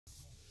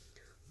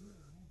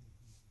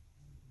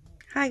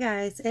Hi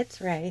guys, it's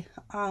Ray.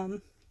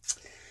 I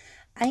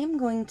am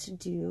going to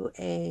do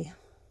a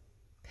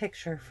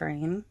picture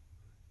frame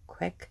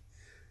quick.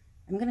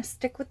 I'm going to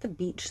stick with the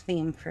beach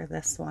theme for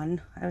this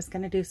one. I was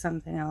going to do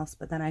something else,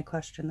 but then I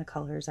questioned the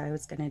colors I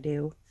was going to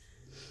do.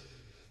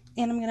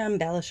 And I'm going to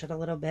embellish it a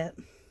little bit.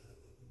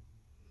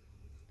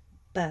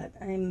 But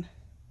I'm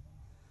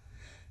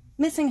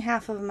missing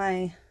half of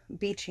my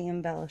beachy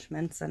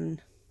embellishments,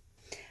 and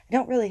I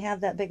don't really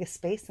have that big a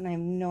space, and I have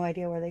no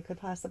idea where they could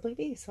possibly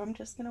be, so I'm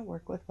just going to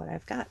work with what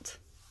I've got.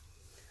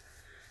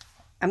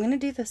 I'm going to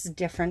do this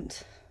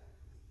different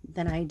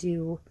than I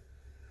do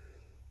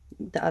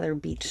the other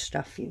beach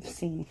stuff you've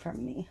seen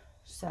from me.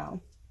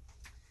 So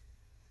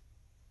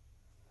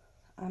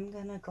I'm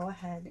going to go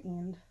ahead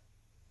and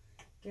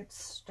get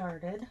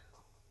started.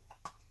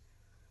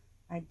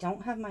 I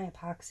don't have my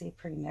epoxy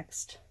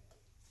pre-mixed.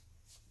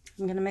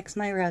 I'm going to mix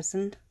my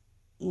resin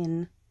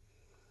in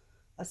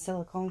a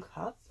silicone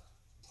cup,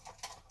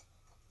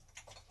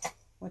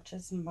 which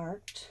is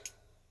marked.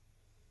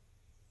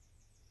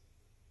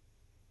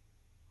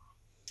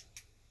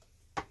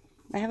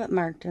 I have it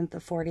marked at the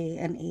 40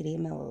 and 80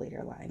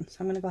 milliliter line. So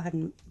I'm going to go ahead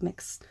and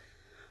mix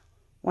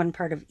one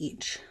part of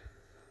each.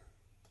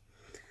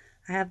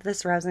 I have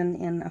this resin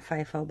in a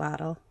faux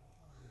bottle.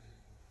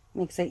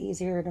 Makes it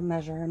easier to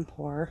measure and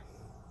pour.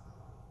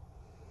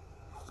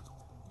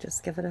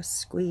 Just give it a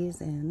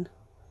squeeze in.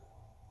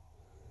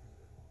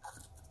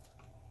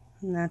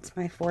 And that's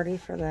my 40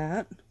 for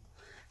that.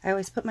 I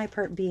always put my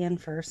part B in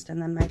first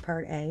and then my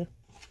part A.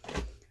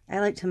 I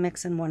like to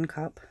mix in one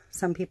cup.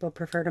 Some people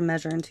prefer to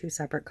measure in two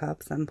separate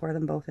cups and pour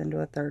them both into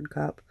a third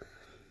cup.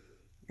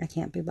 I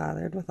can't be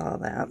bothered with all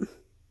that.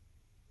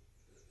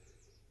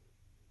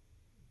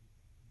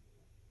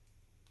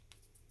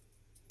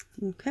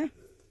 Okay.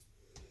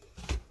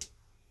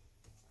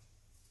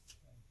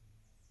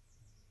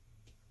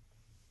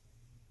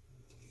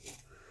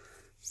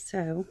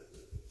 So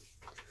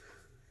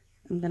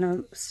I'm going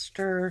to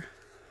stir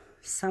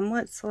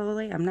somewhat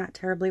slowly. I'm not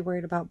terribly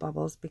worried about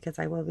bubbles because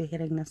I will be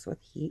hitting this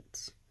with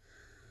heat.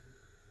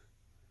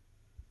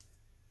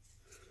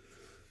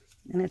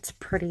 And it's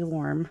pretty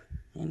warm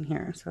in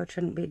here, so it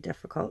shouldn't be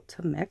difficult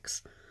to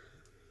mix.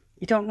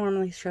 I don't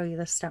normally show you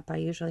this step. I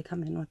usually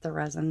come in with the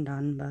resin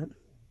done, but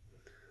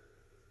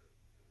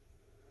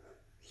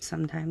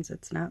sometimes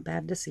it's not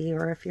bad to see,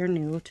 or if you're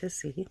new, to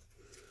see.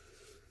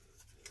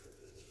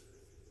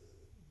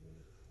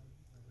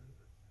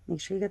 Make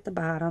sure you get the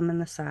bottom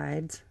and the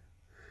sides.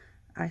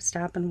 I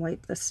stop and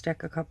wipe the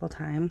stick a couple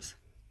times.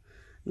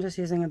 I'm just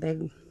using a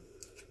big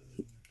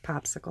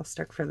popsicle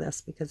stick for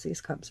this because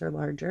these cups are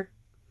larger.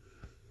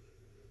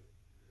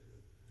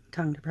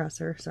 Tongue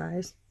depressor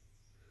size.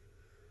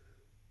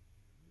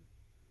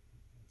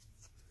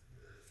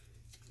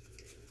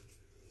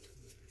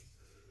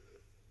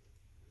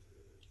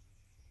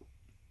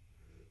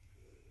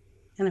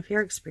 And if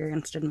you're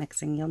experienced in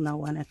mixing, you'll know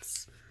when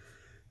it's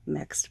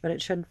mixed, but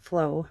it should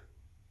flow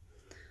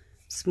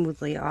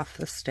smoothly off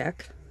the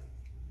stick.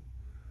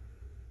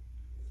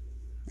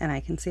 And I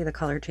can see the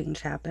color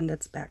change happened.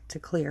 It's back to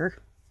clear.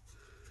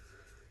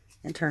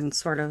 It turns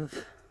sort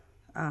of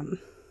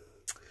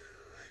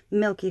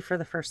milky for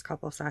the first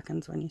couple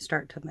seconds when you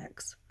start to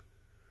mix.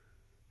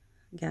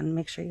 Again,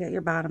 make sure you get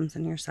your bottoms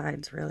and your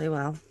sides really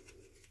well.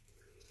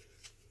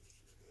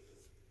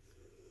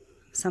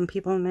 Some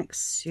people mix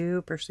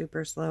super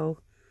slow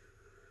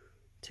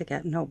to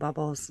get no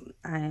bubbles.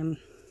 I'm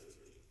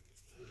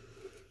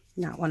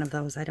not one of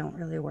those. I don't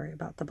really worry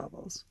about the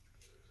bubbles.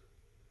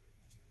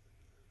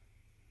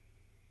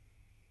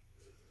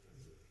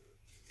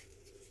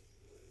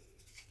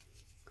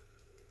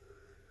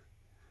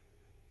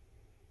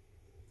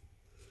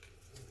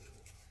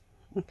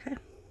 Okay.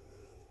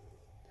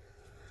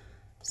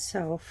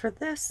 So for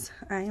this,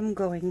 I am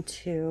going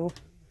to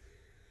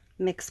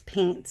mix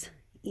paint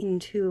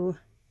into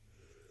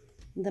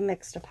the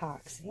mixed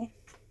epoxy.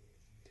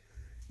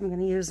 I'm going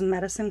to use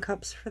medicine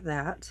cups for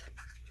that.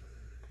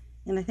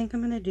 And I think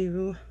I'm going to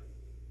do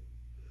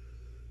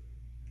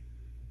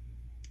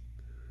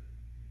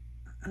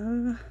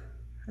I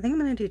think I'm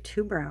going to do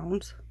 2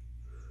 browns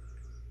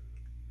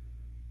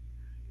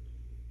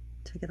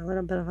to get a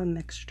little bit of a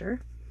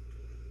mixture.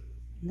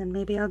 And then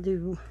maybe I'm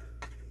going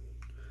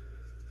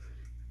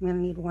to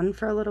need 1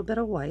 for a little bit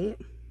of white,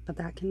 but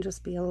that can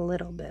just be a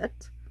little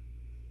bit.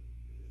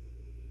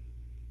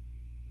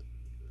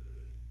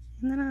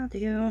 And then I'll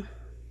do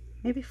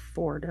maybe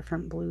 4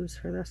 different blues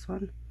for this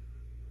one.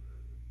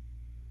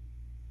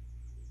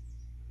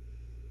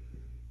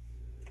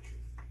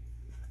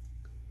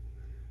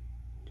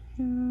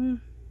 And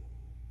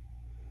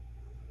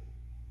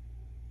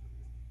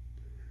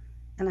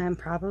I'm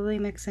probably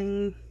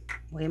mixing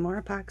way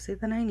more epoxy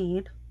than I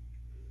need.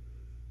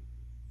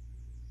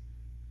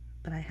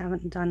 But I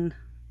haven't done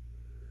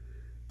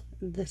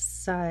this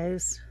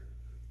size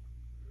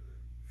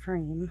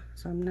frame,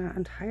 so I'm not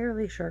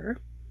entirely sure.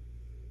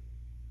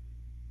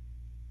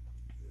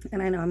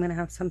 And I know I'm going to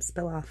have some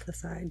spill off the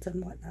sides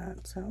and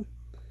whatnot, so.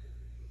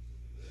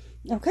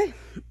 Okay.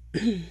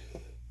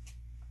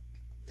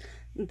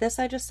 This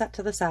I just set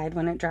to the side.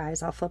 When it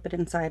dries, I'll flip it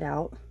inside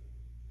out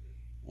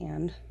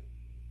and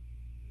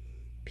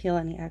peel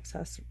any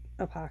excess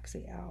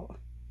epoxy out.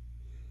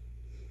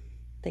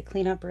 They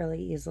clean up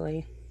really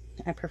easily.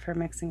 I prefer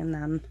mixing in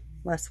them,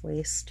 less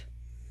waste.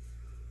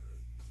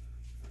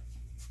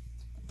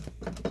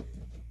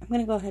 I'm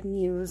going to go ahead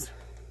and use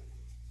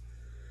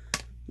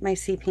my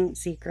SEAPAINTS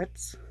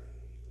Secrets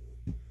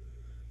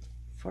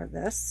for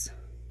this.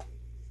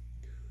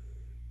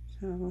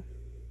 So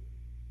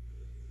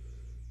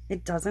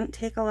it doesn't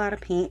take a lot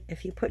of paint.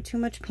 If you put too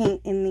much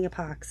paint in the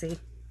epoxy,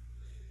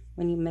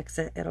 when you mix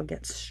it, it'll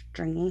get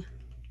stringy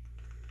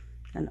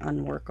and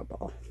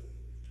unworkable.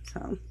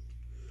 So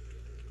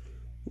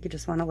you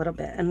just want a little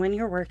bit. And when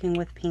you're working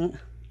with paint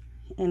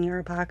in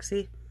your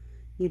epoxy,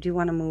 you do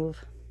want to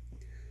move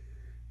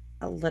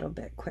a little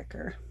bit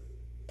quicker.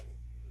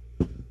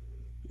 I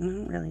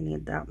don't really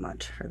need that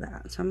much for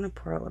that, so I'm going to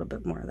pour a little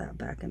bit more of that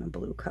back in a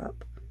blue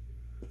cup.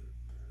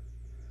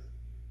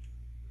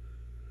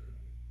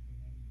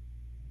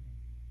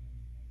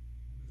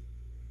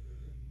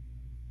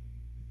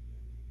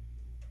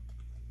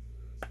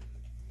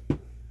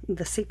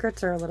 The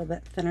Secrets are a little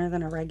bit thinner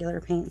than a regular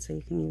paint, so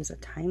you can use a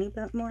tiny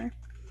bit more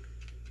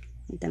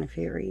than if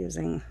you were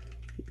using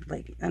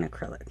like an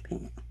acrylic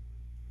paint.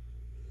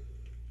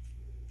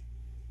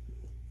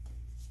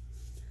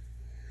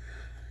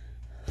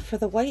 For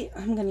the white,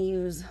 I'm going to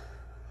use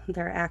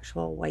their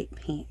actual white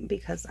paint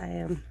because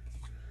I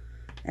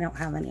don't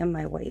have any of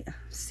my white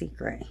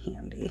Secret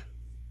handy.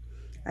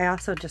 I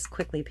also just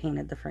quickly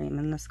painted the frame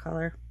in this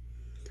color,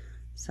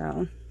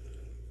 so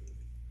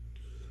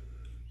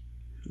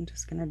I'm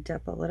just going to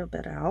dip a little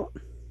bit out.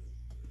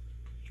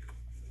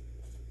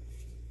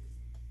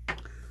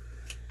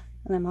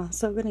 And I'm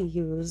also going to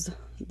use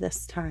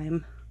this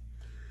time,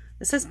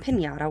 this is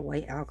Pinata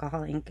white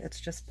alcohol ink.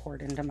 It's just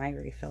poured into my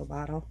refill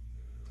bottle.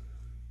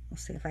 We'll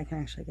see if I can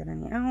actually get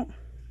any out.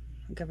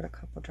 I'll give it a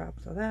couple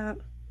drops of that.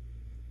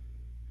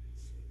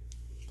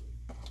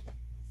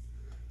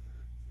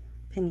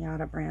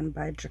 Pinata brand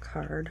by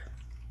Jacquard.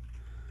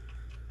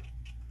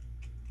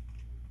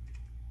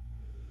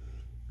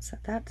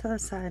 Set that to the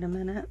side a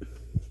minute.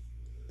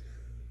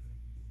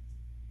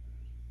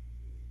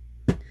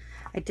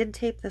 I did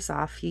tape this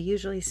off. You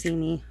usually see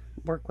me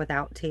work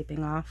without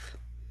taping off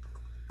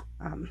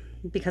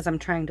because I'm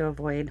trying to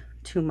avoid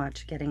too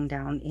much getting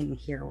down in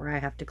here where I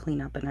have to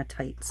clean up in a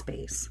tight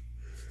space.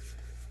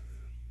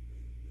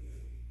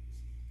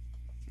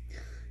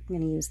 I'm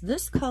going to use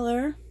this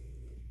color.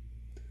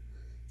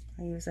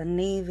 I use a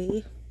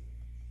navy,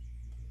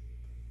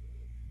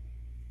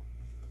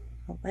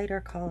 a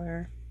lighter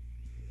color,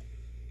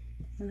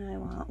 and I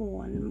want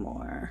one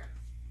more.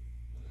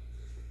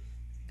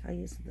 I'll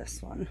use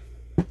this one.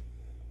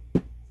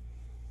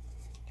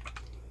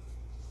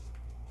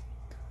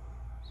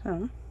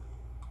 So,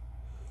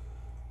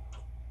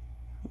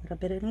 a little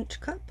bit in each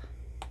cup.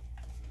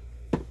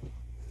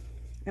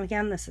 And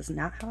again, this is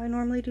not how I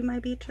normally do my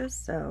beaches,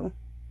 so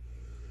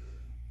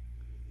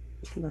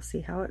we'll see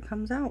how it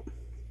comes out.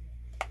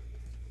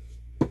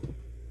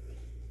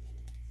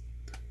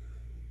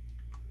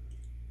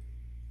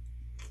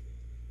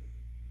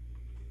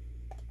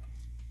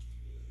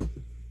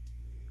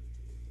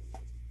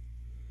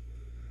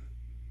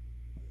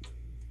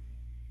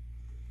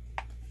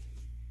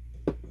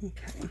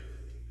 Okay,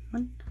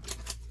 1,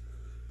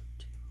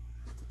 2,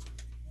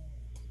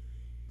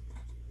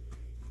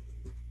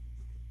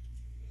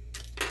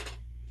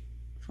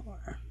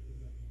 4.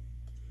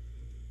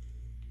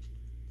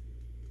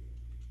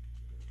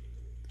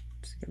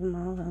 Just give them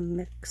all a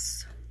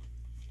mix.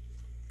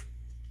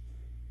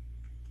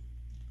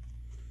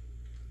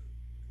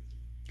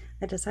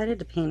 I decided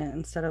to paint it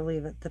instead of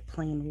leave it the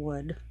plain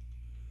wood,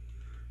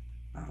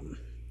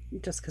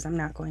 just because I'm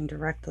not going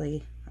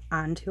directly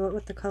onto it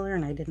with the color,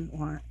 and I didn't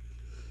want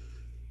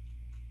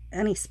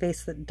any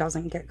space that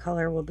doesn't get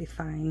color will be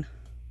fine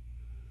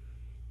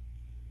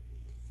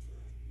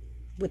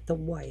with the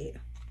white,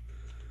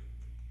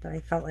 but I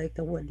felt like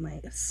the wood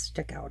might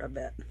stick out a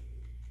bit,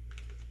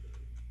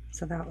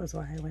 so that was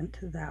why I went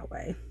to that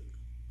way.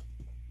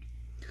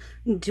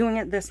 Doing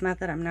it this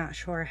method, I'm not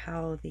sure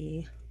how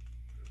the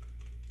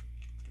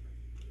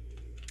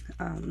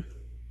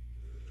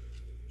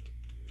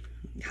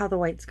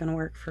white's going to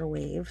work for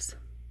waves.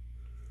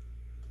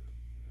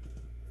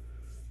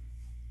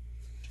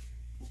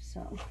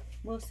 So,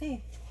 we'll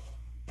see.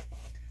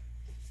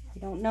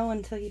 You don't know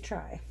until you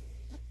try.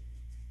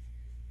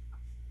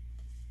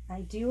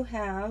 I do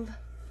have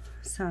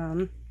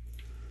some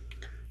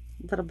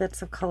little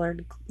bits of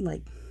colored,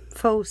 like,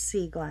 faux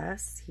sea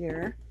glass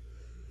here.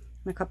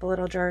 And a couple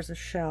little jars of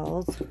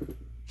shells.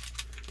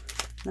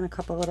 And a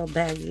couple little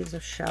baggies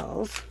of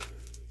shells.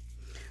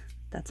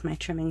 That's my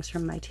trimmings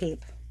from my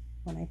tape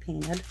when I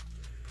painted.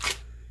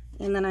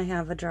 And then I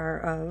have a jar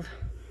of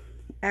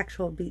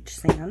actual beach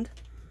sand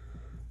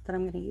that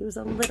I'm going to use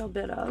a little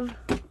bit of.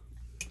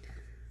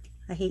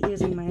 I hate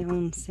using my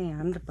own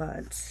sand,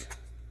 but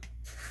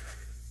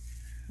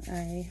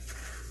I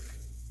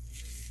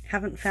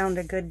haven't found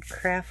a good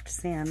craft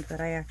sand that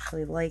I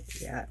actually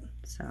like yet.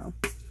 So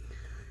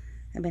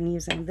I've been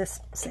using this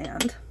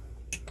sand.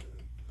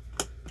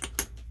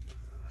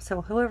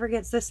 So whoever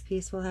gets this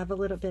piece will have a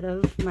little bit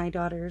of my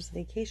daughter's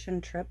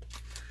vacation trip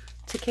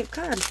to Cape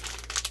Cod.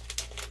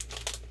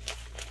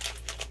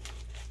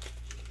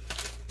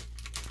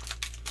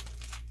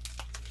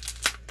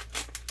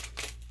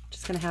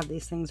 Just gonna have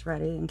these things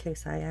ready in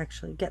case I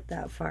actually get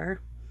that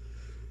far.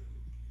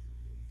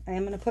 I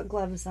am gonna put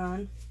gloves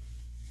on.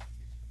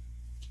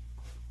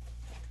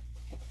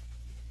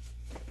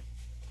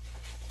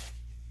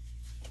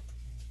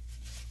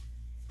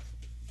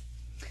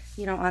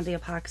 You don't want the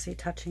epoxy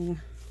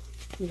touching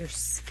your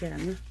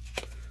skin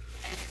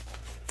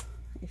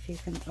if you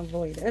can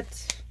avoid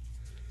it.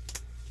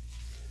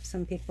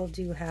 Some people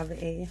do have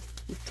a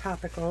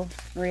topical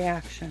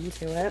reaction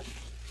to it.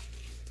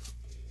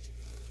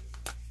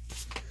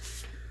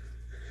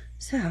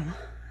 So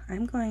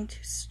I'm going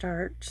to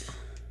start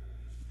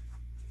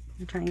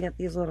and try and get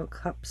these little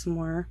cups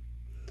more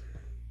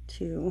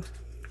to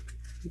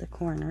the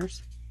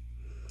corners,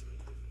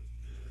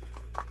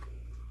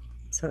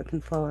 so it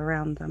can flow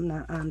around them,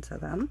 not onto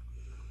them.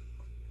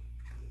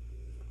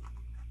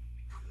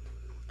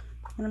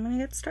 And I'm going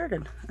to get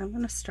started. I'm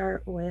going to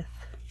start with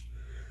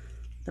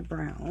the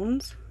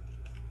browns.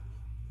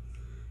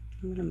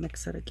 I'm going to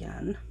mix it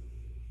again.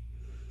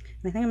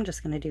 And I think I'm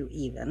just going to do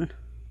even.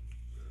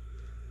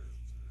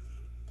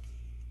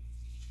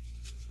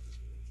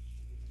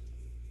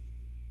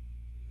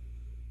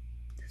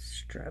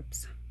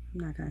 Strips. I'm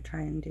not going to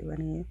try and do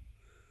any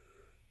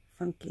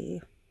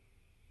funky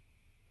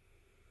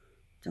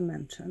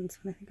dimensions.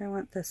 And I think I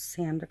want this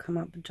sand to come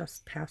up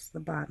just past the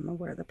bottom of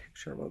where the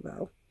picture will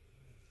go.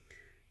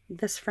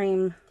 This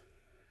frame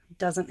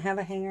doesn't have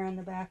a hanger on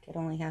the back. It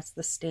only has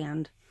the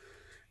stand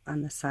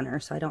on the center,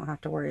 so I don't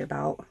have to worry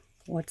about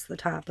what's the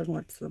top and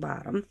what's the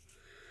bottom.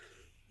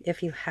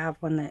 If you have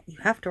one that you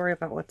have to worry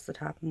about what's the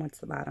top and what's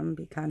the bottom,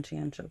 be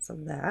conscientious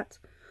of that.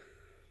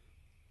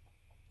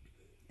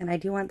 And I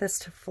do want this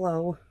to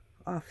flow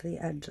off the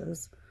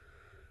edges,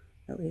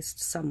 at least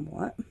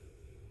somewhat.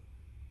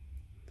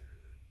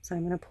 So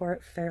I'm going to pour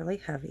it fairly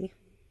heavy.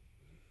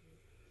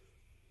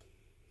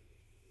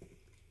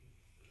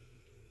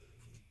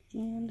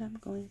 And I'm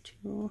going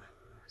to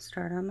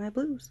start on my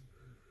blues.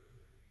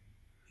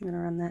 I'm going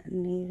to run that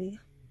in navy.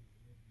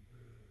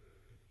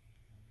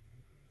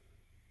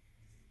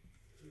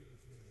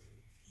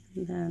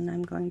 And then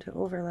I'm going to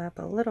overlap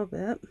a little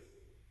bit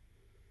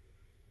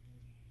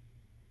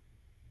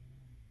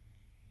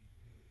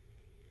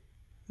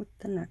with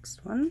the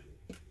next one.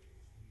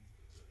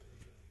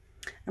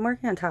 I'm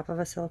working on top of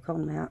a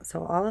silicone mat,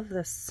 so all of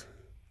this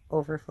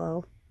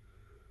overflow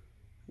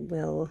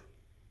will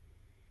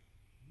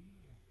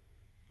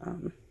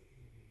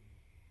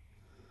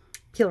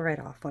peel right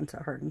off once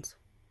it hardens.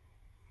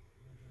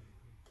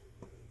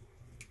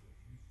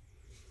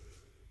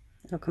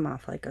 It'll come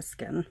off like a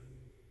skin.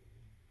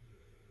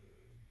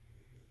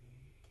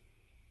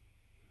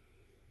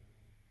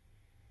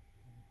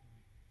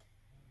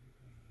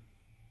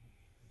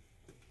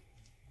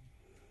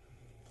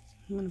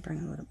 I'm going to bring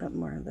a little bit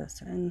more of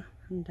this in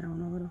and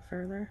down a little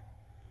further.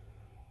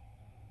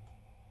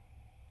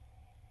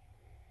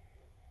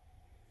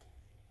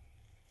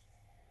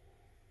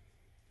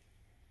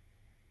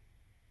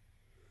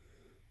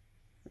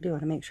 I do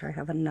want to make sure I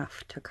have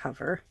enough to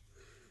cover.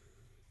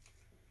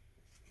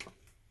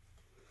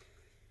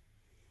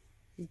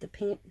 The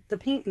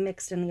paint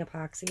mixed in the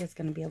epoxy is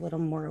going to be a little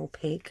more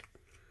opaque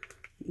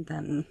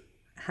than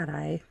had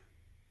I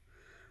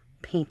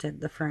painted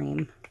the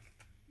frame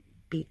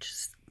beach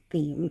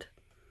themed,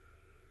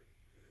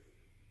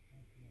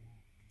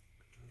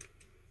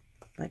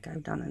 like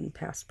I've done in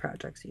past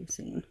projects you've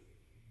seen.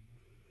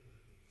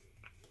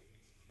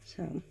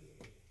 So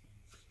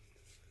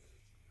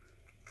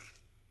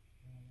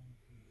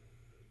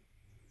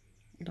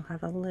it'll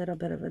have a little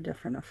bit of a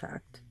different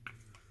effect.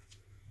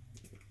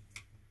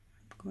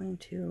 I'm going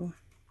to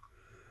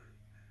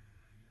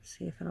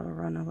see if it'll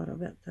run a little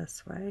bit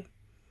this way,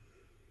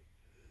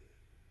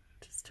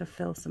 just to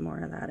fill some more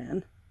of that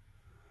in.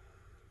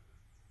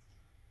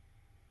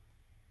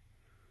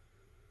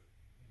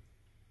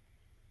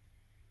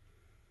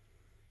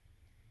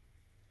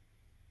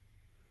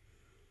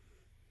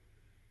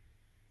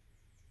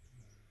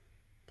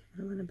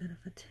 A little bit of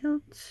a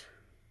tilt.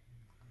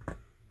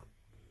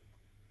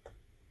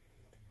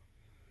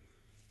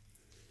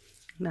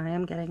 Now I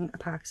am getting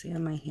epoxy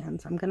on my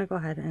hands. I'm going to go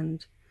ahead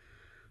and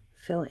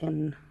fill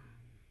in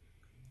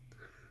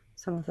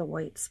some of the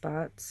white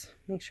spots.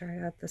 Make sure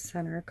I got the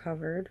center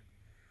covered.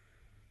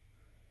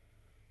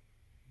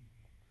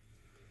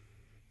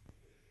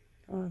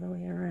 All the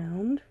way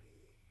around.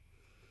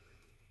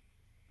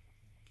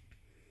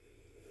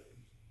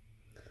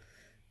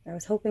 I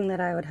was hoping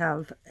that I would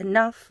have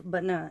enough,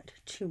 but not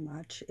too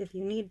much. If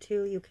you need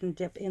to, you can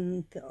dip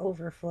in the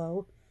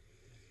overflow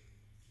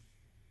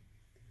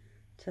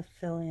to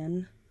fill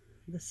in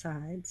the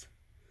sides.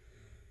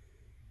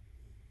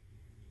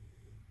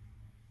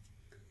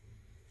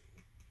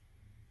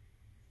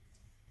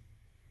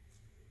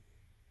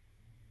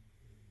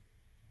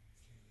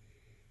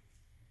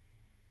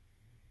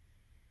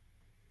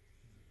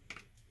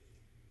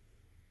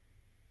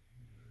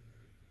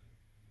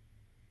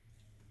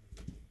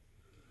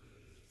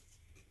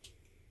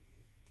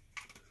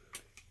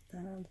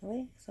 that out of the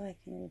way so I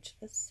can reach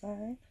this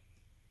side.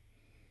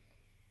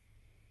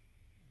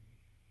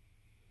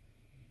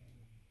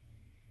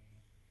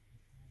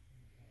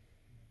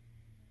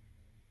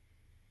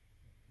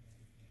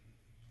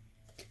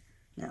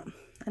 Now,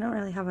 I don't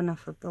really have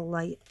enough of the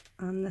light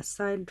on this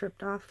side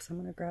dripped off, so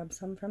I'm going to grab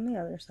some from the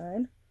other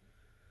side.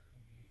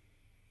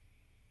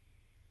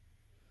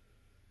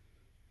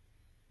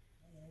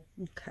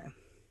 Okay.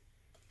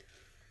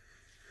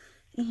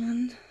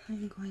 And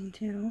I'm going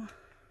to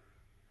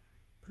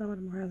put a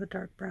little more of the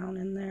dark brown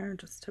in there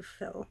just to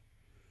fill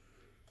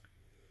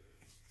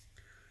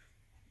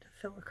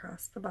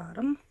across the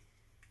bottom.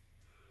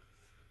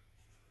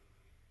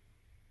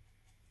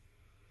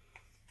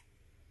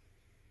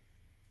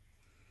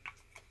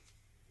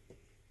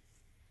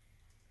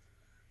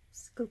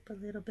 Scoop a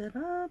little bit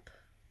up.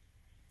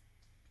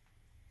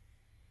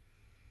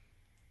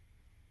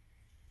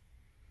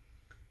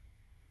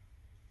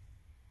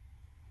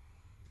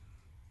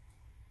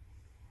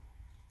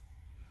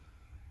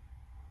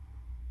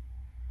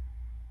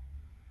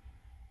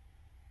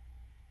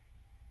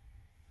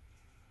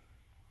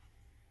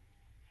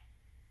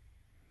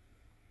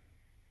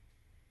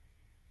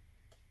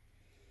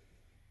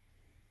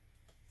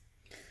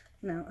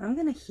 Now I'm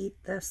going to heat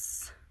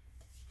this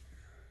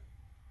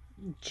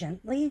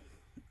gently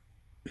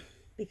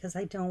because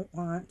I don't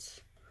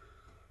want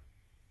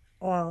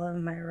all of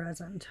my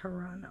resin to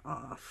run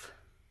off.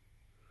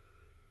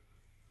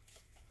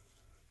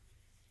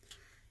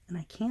 And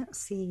I can't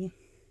see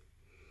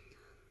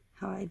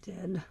how I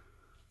did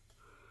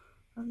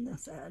on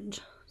this edge,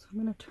 so I'm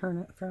going to turn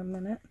it for a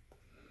minute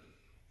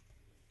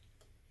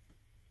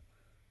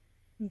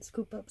and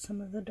scoop up some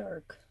of the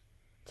dark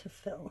to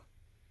fill.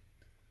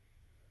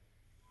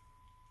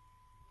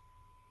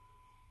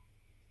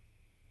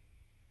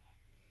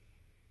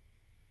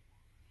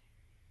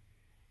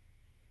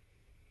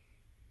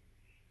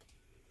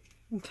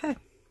 Okay. I'm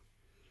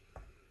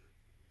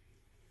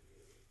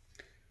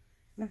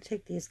going to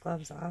take these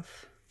gloves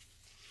off.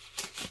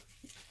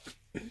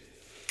 I'm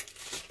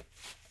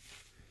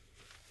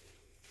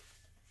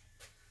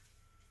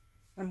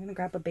going to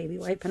grab a baby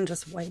wipe and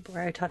just wipe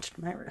where I touched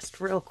my wrist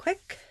real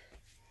quick.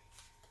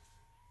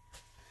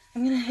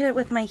 I'm going to hit it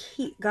with my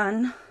heat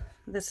gun.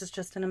 This is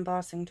just an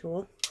embossing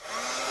tool.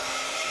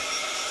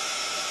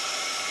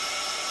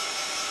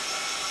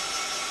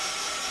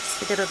 Just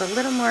to get it a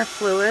little more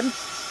fluid.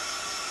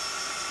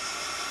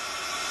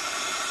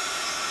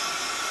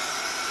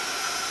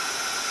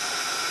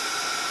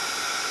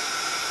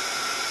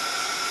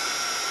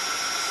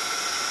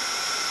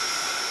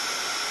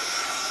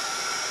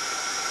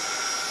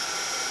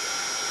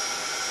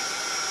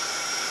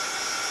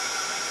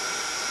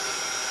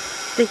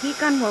 The heat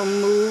gun will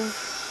move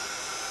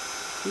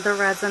the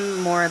resin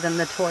more than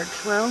the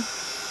torch will.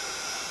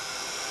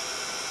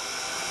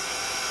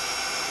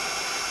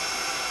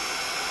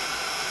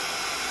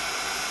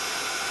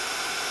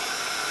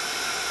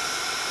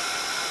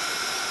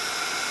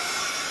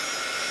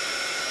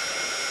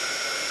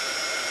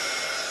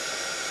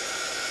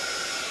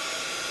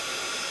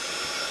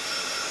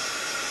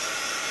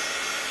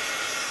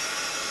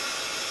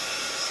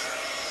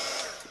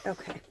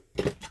 Okay,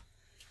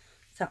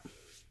 so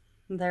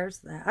there's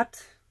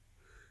that.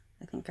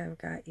 I think I've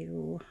got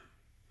you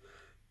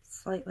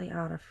slightly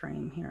out of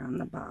frame here on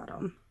the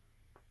bottom.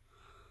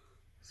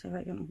 See if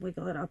I can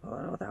wiggle it up a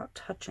little without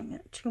touching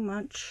it too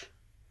much.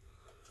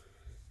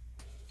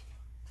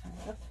 Kind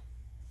of.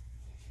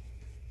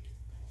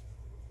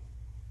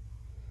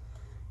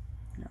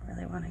 I don't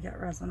really want to get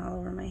resin all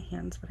over my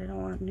hands, but I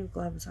don't want new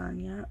gloves on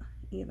yet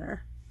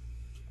either.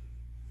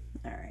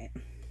 All right.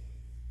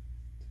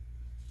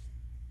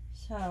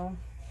 So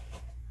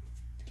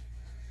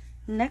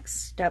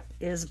next step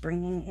is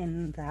bringing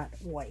in that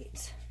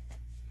white.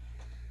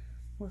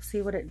 We'll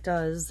see what it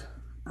does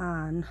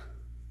on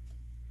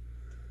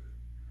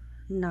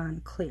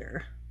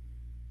non-clear.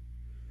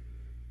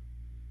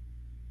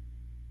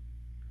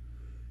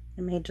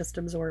 It may just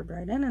absorb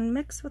right in and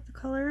mix with the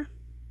color,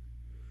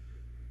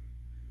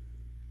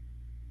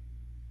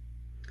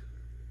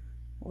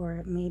 or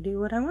it may do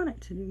what I want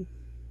it to do.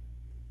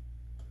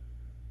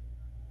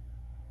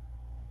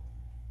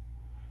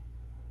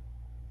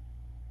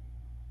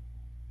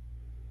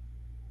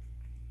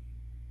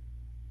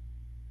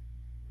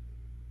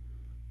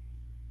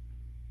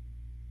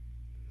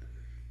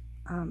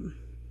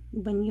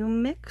 When you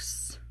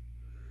mix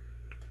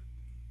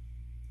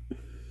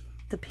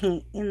the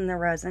paint in the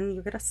resin,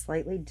 you get a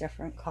slightly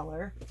different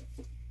color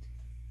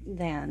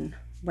than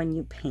when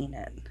you paint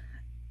it,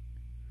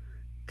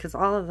 because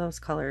all of those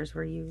colors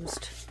were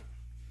used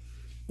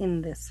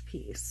in this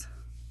piece.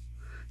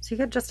 So you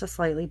get just a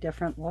slightly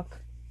different look.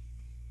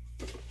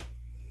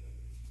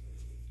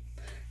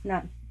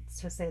 Not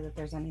to say that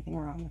there's anything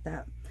wrong with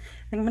that.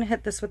 I'm going to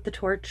hit this with the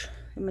torch.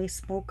 It may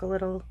smoke a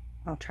little.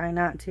 I'll try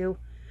not to.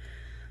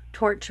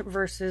 Torch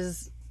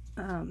versus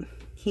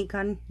heat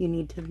gun, you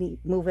need to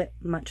move it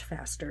much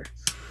faster.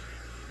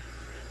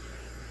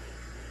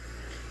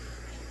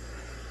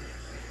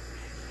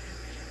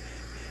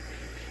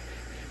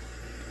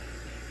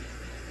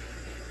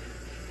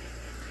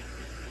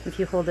 If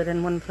you hold it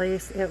in one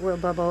place, it will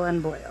bubble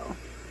and boil,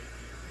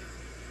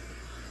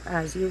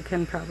 as you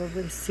can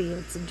probably see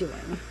it's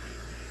doing.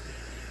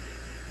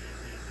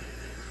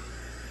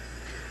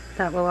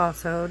 That will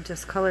also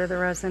discolor the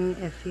resin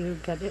if you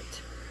get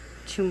it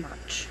too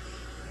much.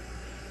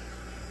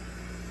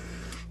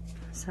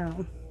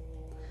 So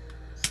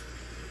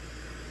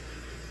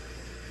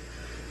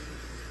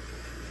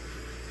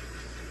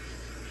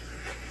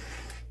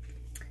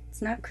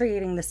it's not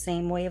creating the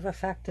same wave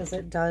effect as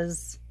it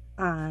does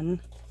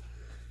on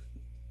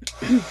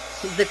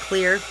the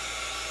clear.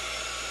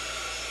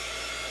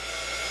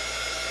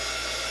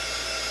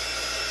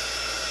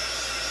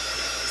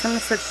 So I'm going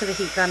to switch to the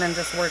heat gun and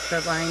just work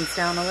the lines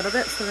down a little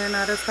bit so they're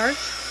not as harsh.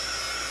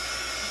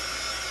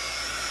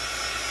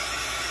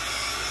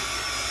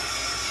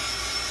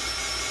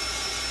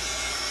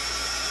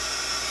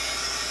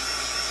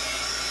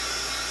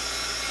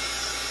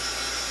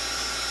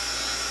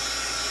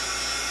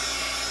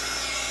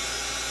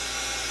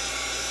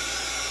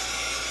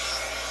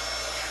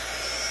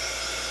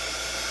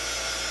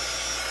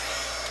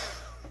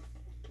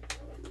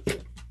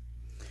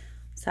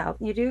 So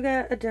you do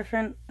get a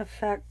different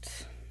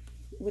effect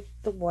with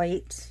the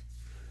white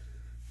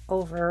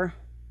over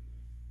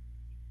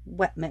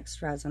wet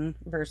mixed resin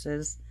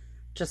versus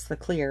just the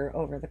clear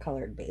over the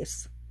colored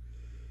base.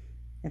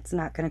 It's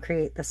not going to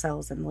create the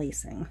cells and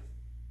lacing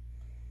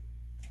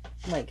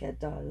like it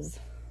does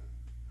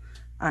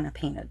on a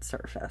painted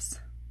surface.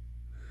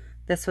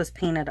 This was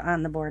painted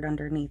on the board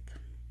underneath,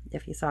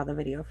 if you saw the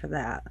video for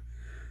that.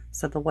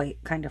 So the white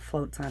kind of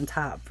floats on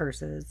top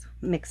versus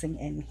mixing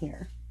in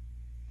here.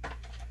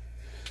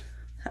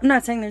 I'm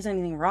not saying there's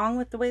anything wrong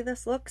with the way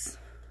this looks,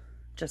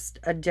 just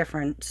a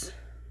different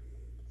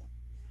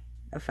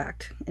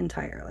effect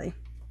entirely.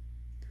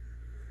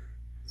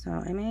 So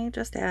I may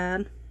just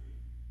add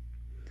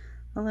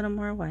a little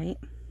more white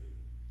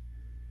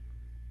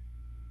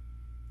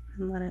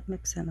and let it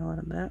mix in a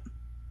little bit.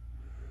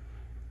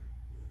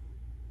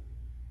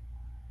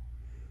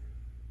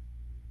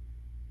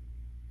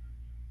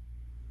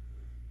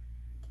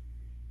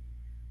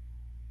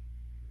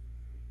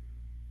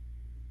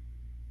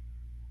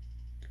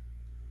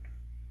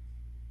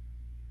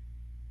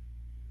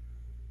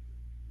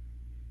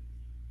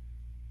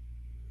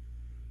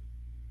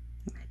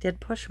 Did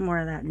push more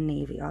of that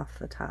navy off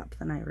the top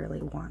than I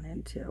really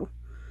wanted to.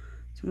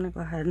 So I'm going to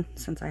go ahead,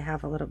 since I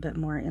have a little bit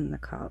more in the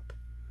cup,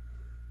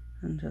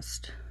 and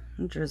just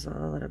drizzle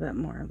a little bit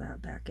more of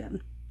that back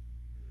in.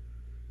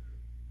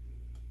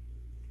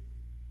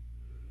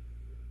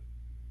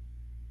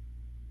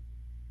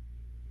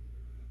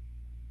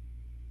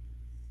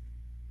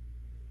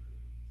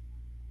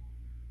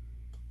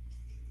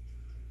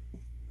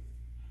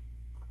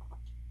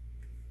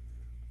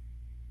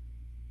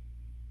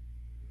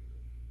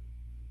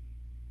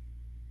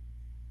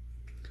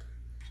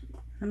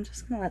 I'm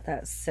just going to let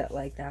that sit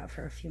like that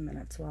for a few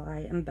minutes while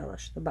I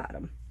embellish the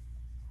bottom.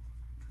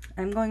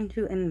 I'm going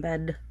to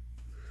embed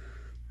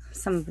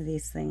some of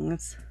these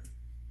things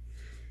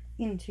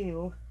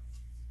into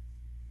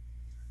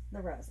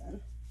the resin.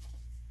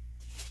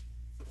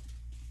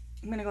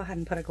 I'm going to go ahead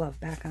and put a glove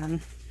back on,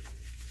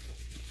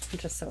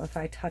 just so if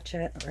I touch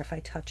it or if I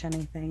touch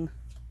anything,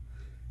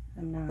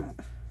 I'm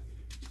not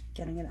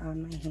getting it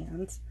on my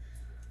hands.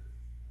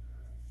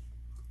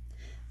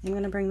 I'm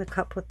going to bring the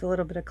cup with a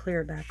little bit of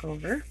clear back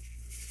over.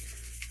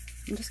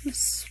 I'm just going to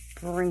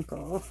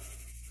sprinkle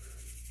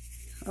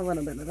a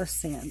little bit of the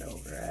sand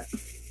over it.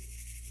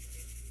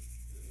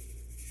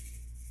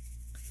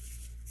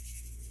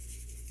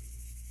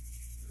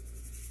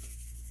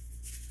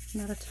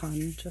 Not a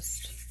ton,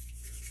 just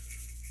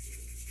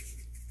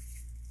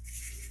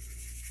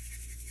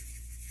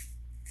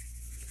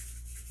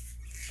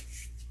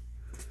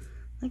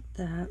like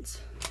that.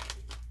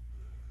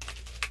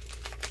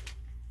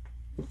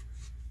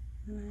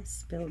 And I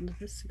spilled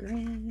this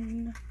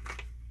green.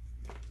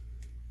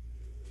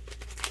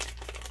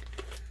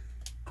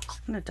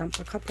 Just gonna dump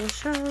a couple of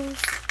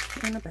shells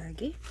in a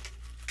baggie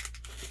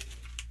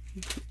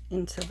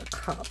into the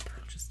cup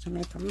just to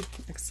make them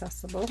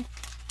accessible.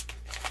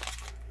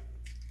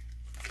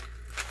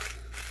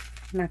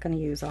 I'm not gonna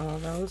use all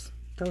of those.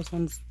 Those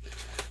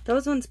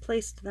ones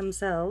placed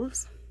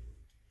themselves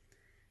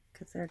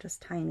because they're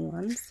just tiny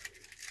ones.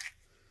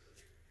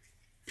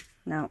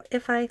 Now,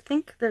 if I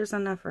think there's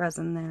enough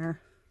resin there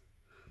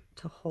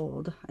to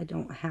hold, I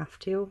don't have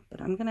to,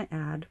 but I'm going to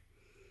add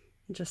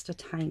just a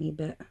tiny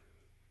bit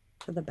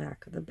to the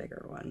back of the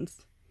bigger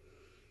ones,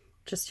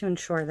 just to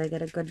ensure they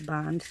get a good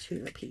bond to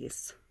the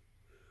piece.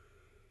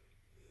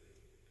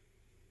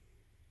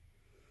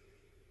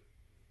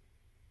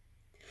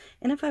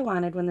 And if I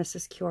wanted, when this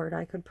is cured,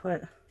 I could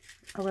put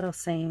a little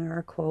saying or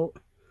a quote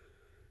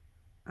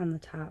on the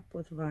top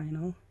with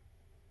vinyl.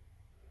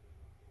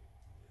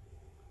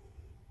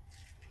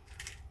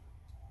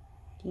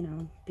 You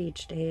know,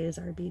 beach days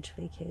or beach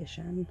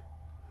vacation.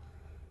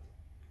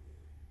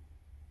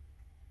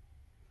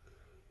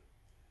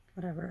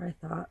 Whatever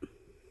I thought.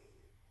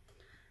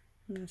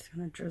 I'm just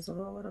going to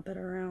drizzle a little bit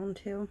around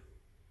too.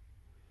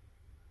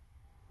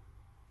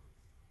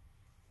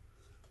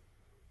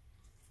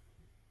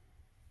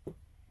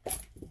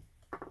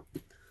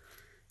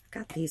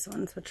 Got these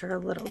ones, which are a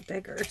little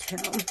bigger too.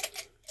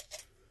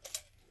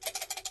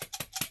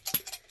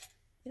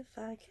 If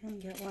I can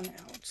get one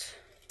out.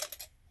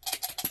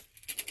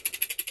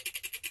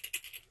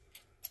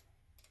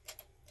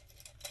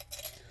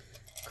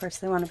 Of course,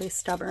 they want to be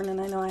stubborn,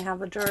 and I know I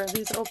have a jar of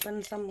these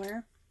open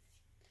somewhere.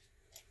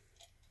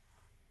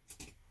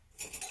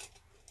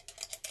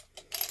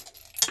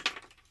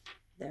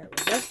 There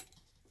we go.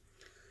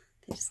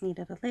 They just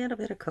needed a little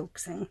bit of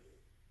coaxing.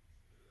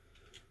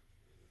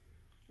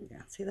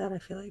 Yeah, see that? I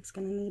feel like it's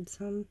going to need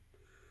some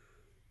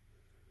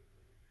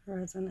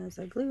resin as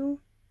I glue.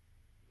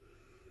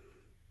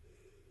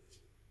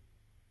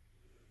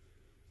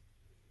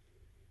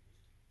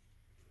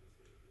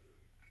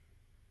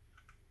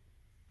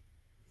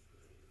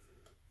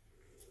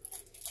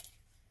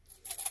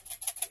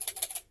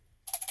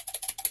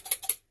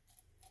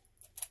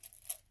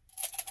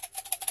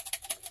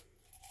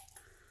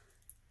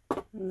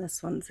 And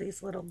this one's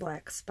these little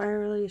black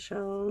spirally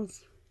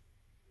shells.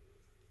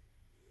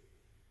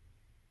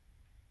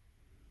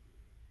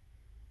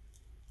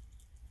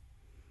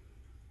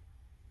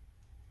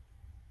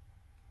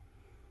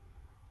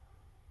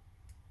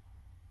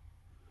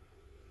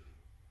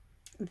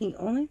 The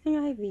only thing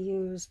I've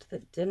used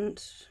that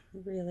didn't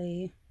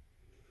really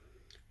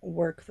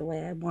work the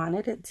way I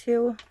wanted it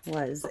to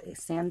was a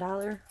sand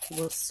dollar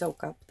will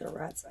soak up the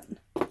resin.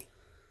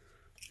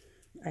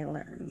 I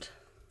learned.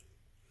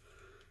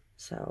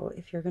 So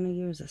if you're going to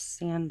use a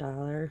sand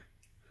dollar,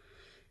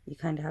 you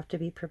kind of have to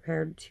be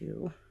prepared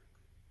to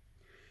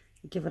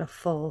give it a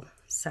full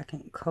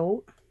second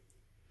coat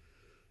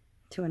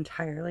to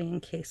entirely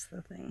encase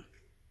the thing.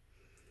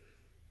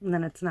 And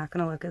then it's not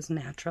going to look as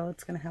natural.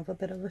 It's going to have a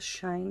bit of a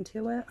shine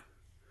to it,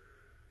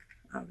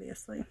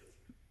 obviously.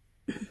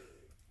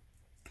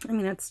 I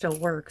mean, it still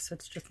works.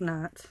 It's just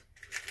not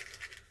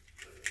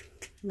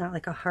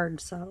like a hard,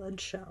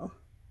 solid shell.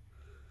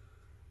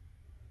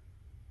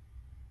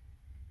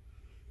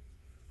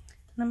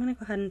 And I'm going to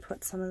go ahead and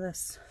put some of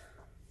this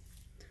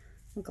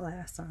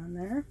glass on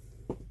there.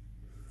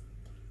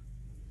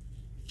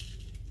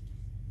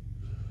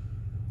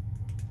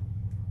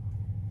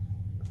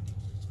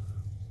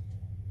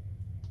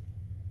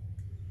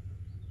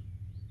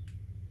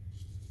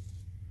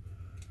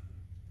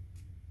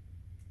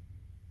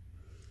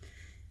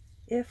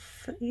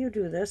 If you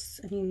do this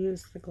and you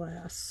use the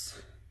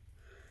glass,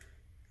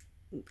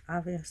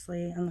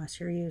 obviously,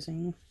 unless you're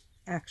using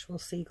actual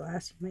sea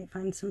glass, you might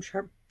find some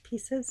sharp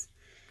pieces.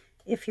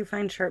 If you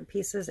find sharp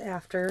pieces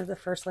after the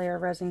first layer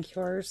of resin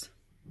cures,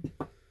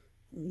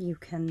 you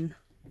can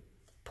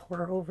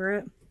pour over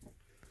it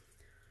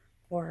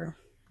or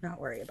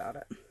not worry about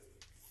it.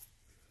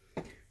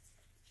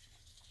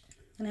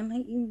 And I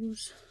might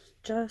use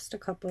just a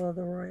couple of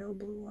the royal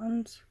blue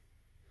ones.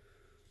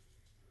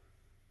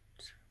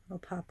 I'll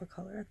pop a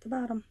color at the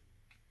bottom.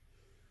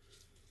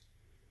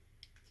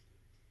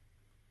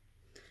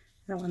 I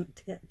don't want it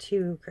to get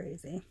too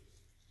crazy.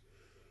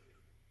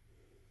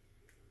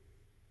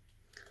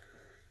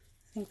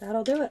 I think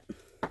that'll do it.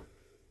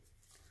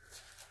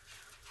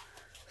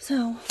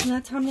 So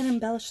that's how I'm going to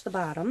embellish the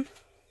bottom.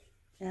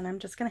 And I'm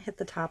just going to hit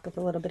the top with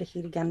a little bit of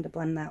heat again to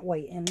blend that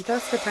white in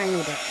just a tiny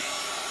bit.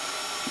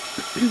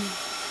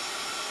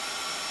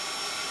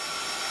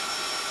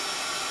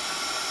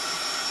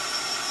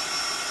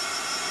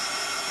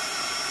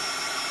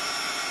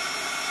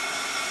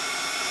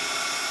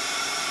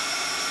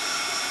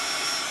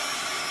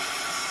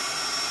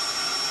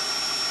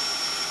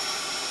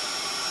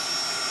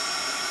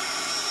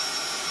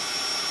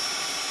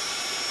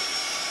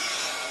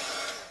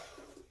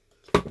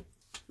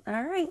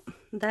 Alright,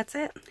 that's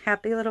it.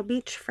 Happy little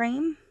beach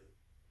frame.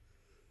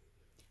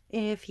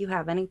 If you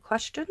have any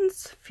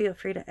questions, feel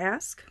free to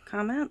ask,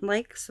 comment,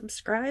 like,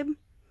 subscribe.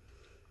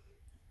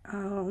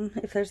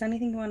 If there's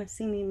anything you want to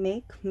see me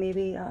make,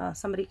 maybe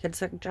somebody could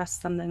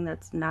suggest something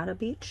that's not a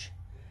beach,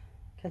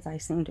 because I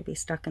seem to be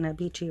stuck in a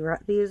beachy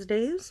rut these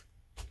days.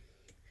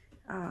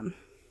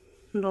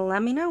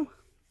 Let me know.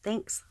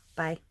 Thanks.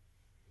 Bye.